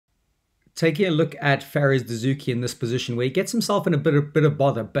taking a look at Fares Dessouky in this position where he gets himself in a bit of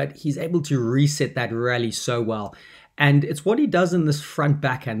bother, but he's able to reset that rally so well. And it's what he does in this front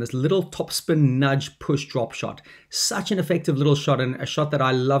backhand, this little topspin nudge push drop shot. Such an effective little shot, and a shot that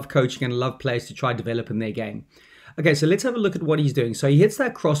I love coaching and love players to try to develop in their game. Okay, so let's have a look at what he's doing. So he hits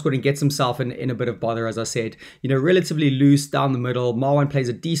that crosscourt and gets himself in a bit of bother, as I said. You know, relatively loose down the middle. Marwan plays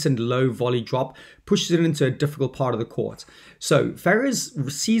a decent low volley drop, pushes it into a difficult part of the court. So Fares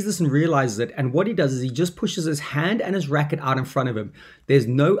sees this and realizes it, and what he does is he just pushes his hand and his racket out in front of him. There's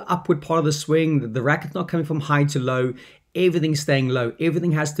no upward part of the swing. The racket's not coming from high to low. Everything's staying low.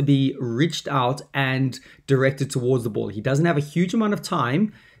 Everything has to be reached out and directed towards the ball. He doesn't have a huge amount of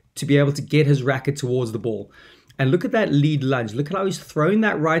time to be able to get his racket towards the ball. And look at that lead lunge. Look at how he's throwing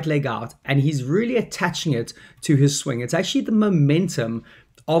that right leg out and he's really attaching it to his swing. It's actually the momentum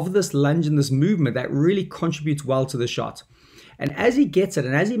of this lunge and this movement that really contributes well to the shot. And as he gets it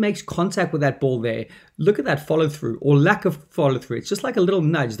and as he makes contact with that ball there, look at that follow through or lack of follow through. It's just like a little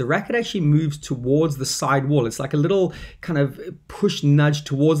nudge. The racket actually moves towards the side wall. It's like a little kind of push nudge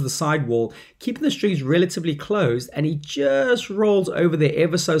towards the side wall, keeping the strings relatively closed. And he just rolls over there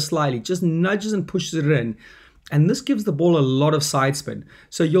ever so slightly, just nudges and pushes it in. And this gives the ball a lot of side spin.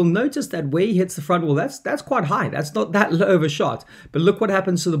 So you'll notice that where he hits the front wall, that's quite high. That's not that low of a shot. But look what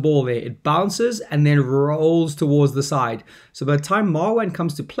happens to the ball there. It bounces and then rolls towards the side. So by the time Marwan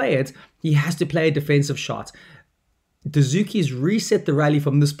comes to play it, he has to play a defensive shot. Dessouky's reset the rally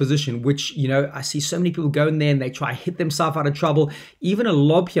from this position, which, you know, I see so many people go in there and they try to hit themselves out of trouble. Even a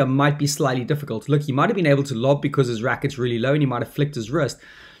lob here might be slightly difficult. Look, he might have been able to lob because his racket's really low and he might have flicked his wrist.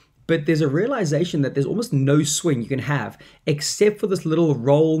 But there's a realization that there's almost no swing you can have except for this little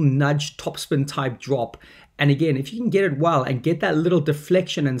roll, nudge, topspin type drop. And again, if you can get it well and get that little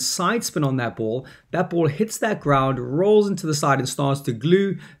deflection and side spin on that ball hits that ground, rolls into the side and starts to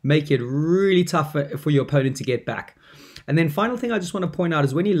glue, make it really tough for your opponent to get back. And then final thing I just want to point out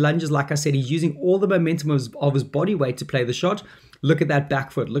is when he lunges, like I said, he's using all the momentum of his body weight to play the shot. Look at that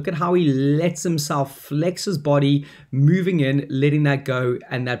back foot. Look at how he lets himself flex his body, moving in, letting that go,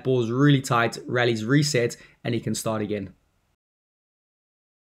 and that ball's really tight, rallies reset, and he can start again.